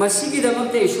masi gi da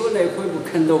mak te show le khoi bu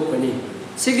khandok bani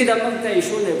sigi da mak te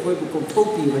show le khoi bu ko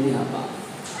thopi bani ha ba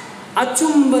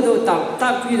achum bado ta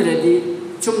pi ready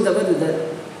chum da badu da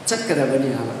chakara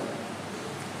bani ha ba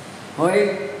hoi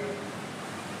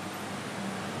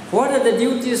what are the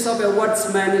duties of a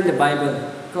watchman in the Bible?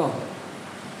 Go.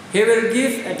 He will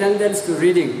give attendance to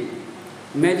reading,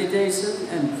 meditation,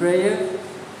 and prayer.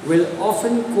 Will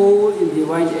often call in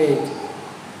divine aid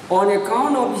on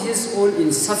account of his own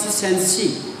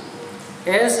insufficiency.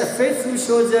 As a faithful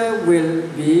soldier will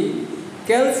be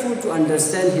careful to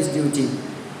understand his duty.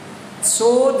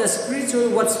 So the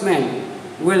spiritual watchman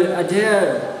will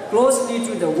adhere closely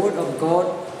to the word of God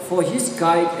for his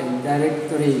guide and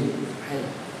directory.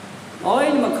 All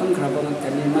makam krabang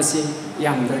tani masi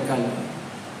yam darkal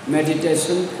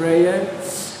meditation prayer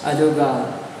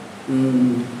aduga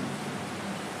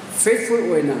faithful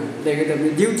oina legada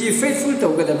duty faithful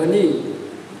togadabani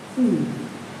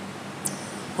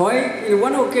Hoy in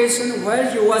one occasion while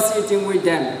he was eating with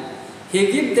them he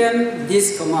gave them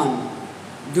this command,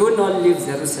 do not leave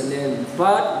Jerusalem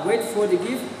but wait for the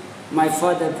gift my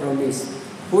father promised,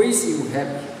 which you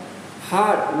have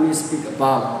heard me speak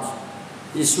about.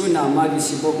 Yesu na magi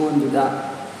sibomon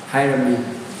duda hairami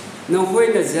no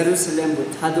hoina Jerusalem bu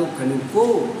thado kanu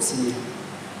ko sini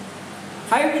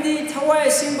haibidi thawai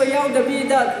singba yaw da bi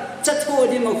da chatho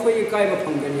di ma khoi kai ba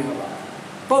phangani haba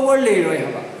power le roi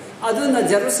haba aduna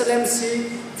Jerusalem si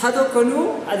thado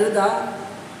kanu aduda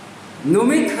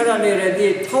numi khara le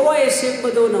radi thawai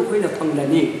singba do na khoina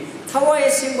phanglani thawai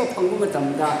singba phangbu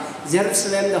matamda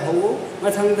Jerusalem da ho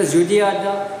mathang da Judea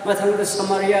da mathang da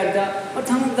Samaria da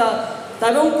mathang da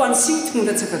Tabong pansing tung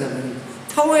da chakada bani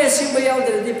thawai singba yaw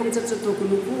da di pangchat chat to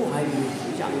kunu ku hai ni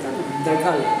jang jang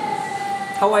darkal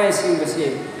thawai singba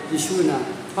se Yesu na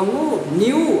phangu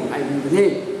new hai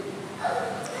ni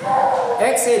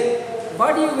Acts said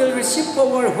but you will receive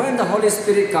power when the Holy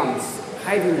Spirit comes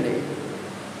hai ni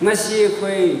ngasi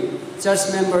khoi church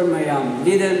member mayam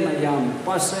leader mayam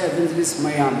pastor evangelist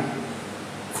mayam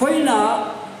khoi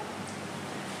na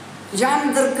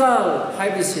yam darkal hai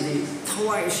bi sidi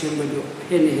thawai simbadu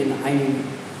hen haini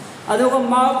adoga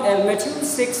Mark Matthew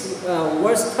 6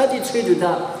 verse 33 to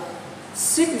that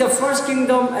seek the first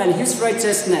kingdom and his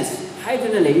righteousness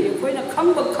haiduna lei koina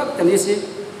khamba khak tani se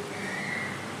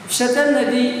Satan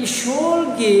nadi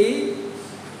ishol gi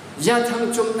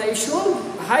yathang chumna ishol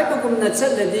haibagum na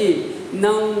chadadi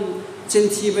nang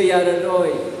chinthi ba yara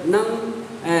roi nang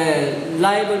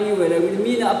lai bani wala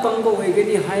mi na apangba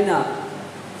wegani haina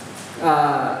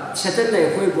Satan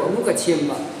lai khoi bu amuka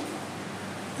chemba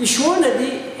ishol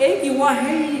nadi eki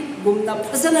wahi gumna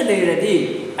phasana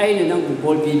leiradi aina nang bu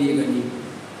bol bi gani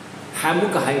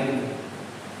hamuka haibu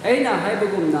aina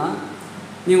haibagumna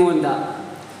ningonda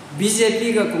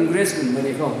BJP ga Congress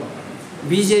gumbani ko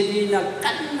BJP na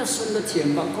kanna sunna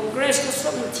themba Congress ka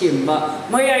sunna themba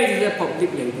mayai de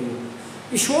public leibu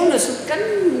ishol na su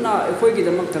kanna khoi gi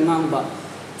damak tangangba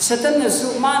Satan na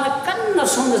su mana kanna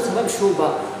sunna thabak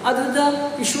shuba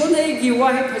aduda ishol na gi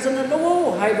wahi phasana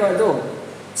lo haiba do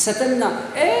Satan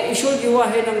na ishol gi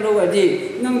wahi nang lo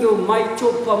adi nang do mai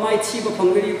chop pa mai chi ba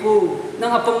phangri ko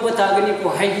nang apang ba tagani ko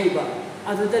haigi ba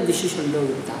aduda decision lo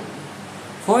ta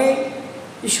hoi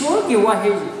ishol gi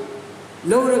wahi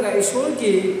lo raga ishol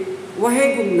gi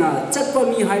wahi gumna chatpa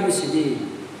mi hai bisidi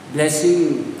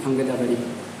blessing phangada bari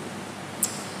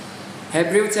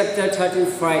Hebrews chapter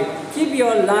 35 keep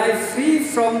your life free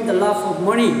from the love of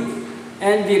money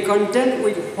and be content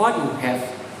with what you have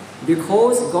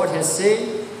because God has said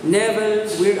never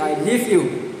will I leave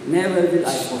you never will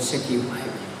I forsake you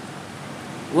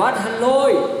what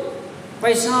halloi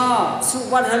paisa su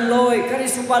what halloi kari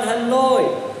su what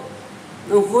halloi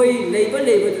no hoi leiba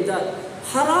tu da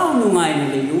harau nungai na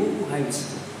leyu hai bis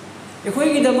e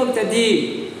khoi gi damak ta di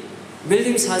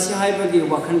building sa si hai ba gi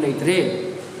wakhan leitre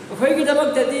khoi gi damak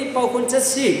ta di pau kon chat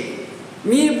si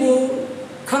mi bu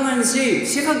khangan si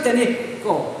sikhak tani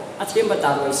ko athem ba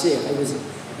ta roi se hai bis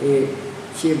e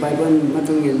shi bible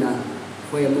matung yin na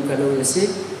khoi amu ka lo si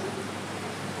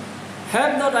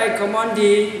Have not I command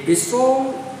thee, be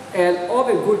strong and of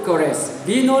a good courage.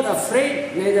 Be not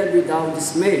afraid, neither be thou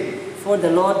dismayed, for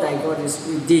the Lord thy God is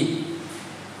with thee,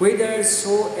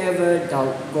 whithersoever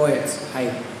thou goest. Hai.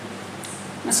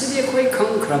 Masidi ako'y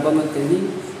kang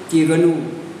krabamatani, kiganu,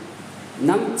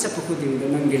 nang chapakuding da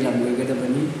nang gilamoy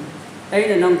gadabani, ay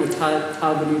na nang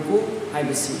butabani po, hai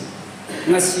basi.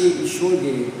 Ngasi isyo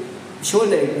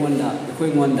da ikwanda,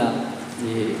 ako'y ngwanda,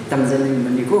 tamzaling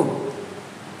maniko.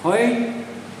 Hoy,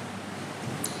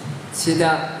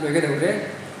 sida wegadaure.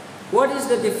 What is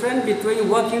the difference between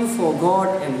working for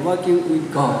God and working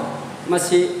with God?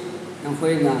 Masi nang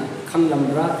hoy na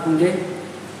kanglambra kunde.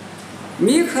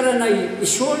 Mi karana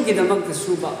isol gidamak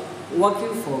suba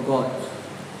working for God.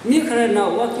 Mi karana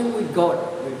working with God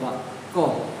weba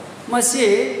ko.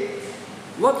 Masi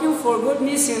working for God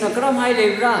ni sing na kram hai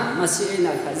lebra masi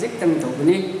na kazik tang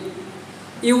togni.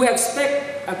 You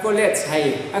expect accolades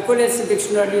hai. Accolades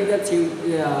dictionary da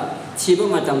chiba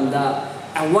matamda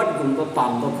award gumba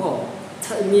pamba ko.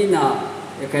 Ni na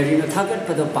karina thagat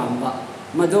pada pamba.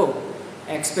 Mado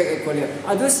expect accolade.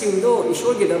 Ado singdo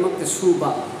isol gidamak ta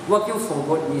suba working for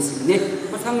God ni singne.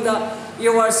 Mathangda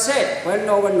you are said when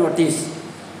no one notice.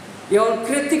 Your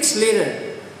critics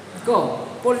leader ko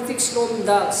politics lom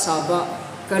da saba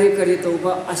kari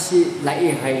toba asi lai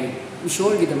hai.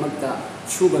 Isol gidamak ta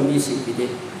Shuba missing today.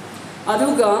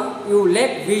 Aduga, you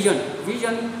lack vision.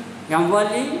 Vision,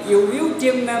 Yamwali, you will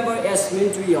team member as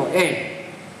mean to your end.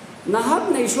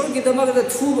 Nahab na isol kita mag the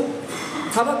two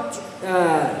tabak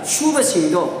Shuba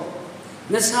sindo.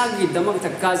 Nasagi damak ta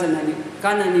kazanani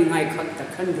kanani ngai kak ta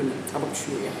kandun tabak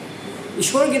shuya.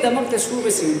 Isol kita mag the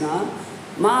Shuba singna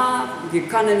ma di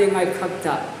kanani ngai kak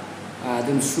ta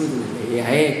dun shudun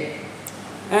hai.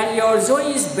 And your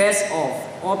joy is best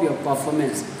of your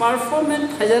performance.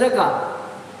 Performance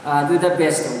hajaraga do the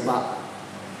best of ba.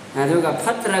 Aduga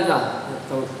patraga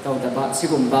to the ba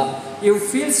sigumba. You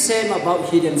feel shame about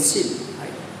hidden sin.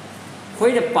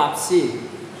 Koi the papsi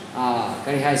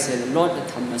kari hai said Lord the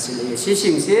thammasile. She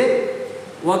sings it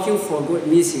working for good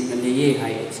missing the ye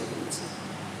hai.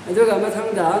 Aduga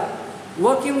mathangda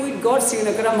working with God sing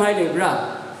the karam hai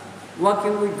lebra.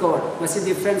 Working with God. What's the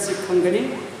difference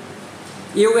kangani?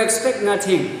 You expect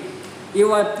nothing.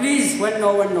 You are pleased when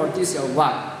no one notices your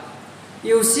work.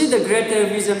 You see the greater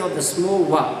vision of the small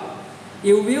work.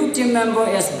 You view team member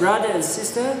as brother and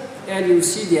sister, and you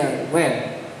see their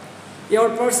well.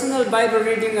 Your personal Bible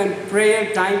reading and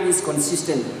prayer time is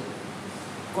consistent.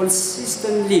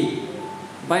 Consistently,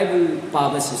 Bible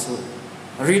pabasiso,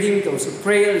 reading those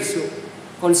prayers so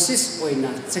consist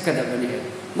oina sekadabani.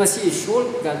 Masi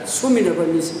ishol that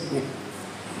suminabani.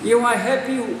 You are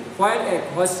happy while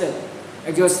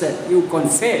exhausted. You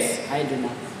confess. I do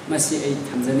not. Masi ay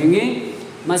tamzaningi.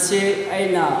 Masi ay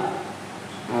na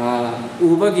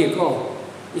ubagi ko.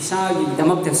 Isagi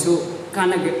damak tasu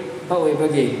kanag baoy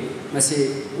bagi.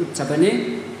 Masi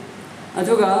utsabani.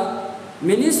 Aduga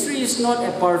ministry is not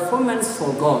a performance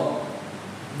for God,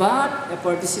 but a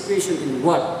participation in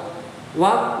what?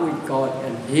 Walk with God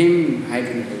and Him. I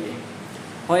do not.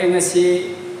 Hoy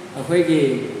ngasi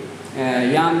ahoy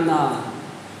yamna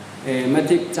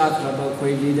matik chakraba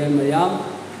koi leader mayam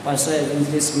pastor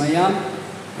evangelist mayam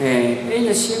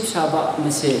na sim saba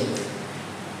mase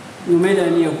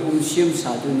numela ni hum sim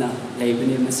saduna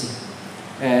leibani mase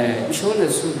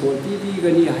ishona su bodi bi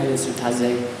gani haya su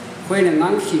thajai koi na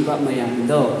ngang khiba mayam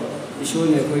do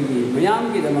ishona koi gi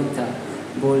mayam gi damakta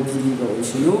bol bi ba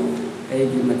usunu ai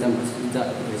gi matam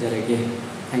da bajarage.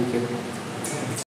 Thank you.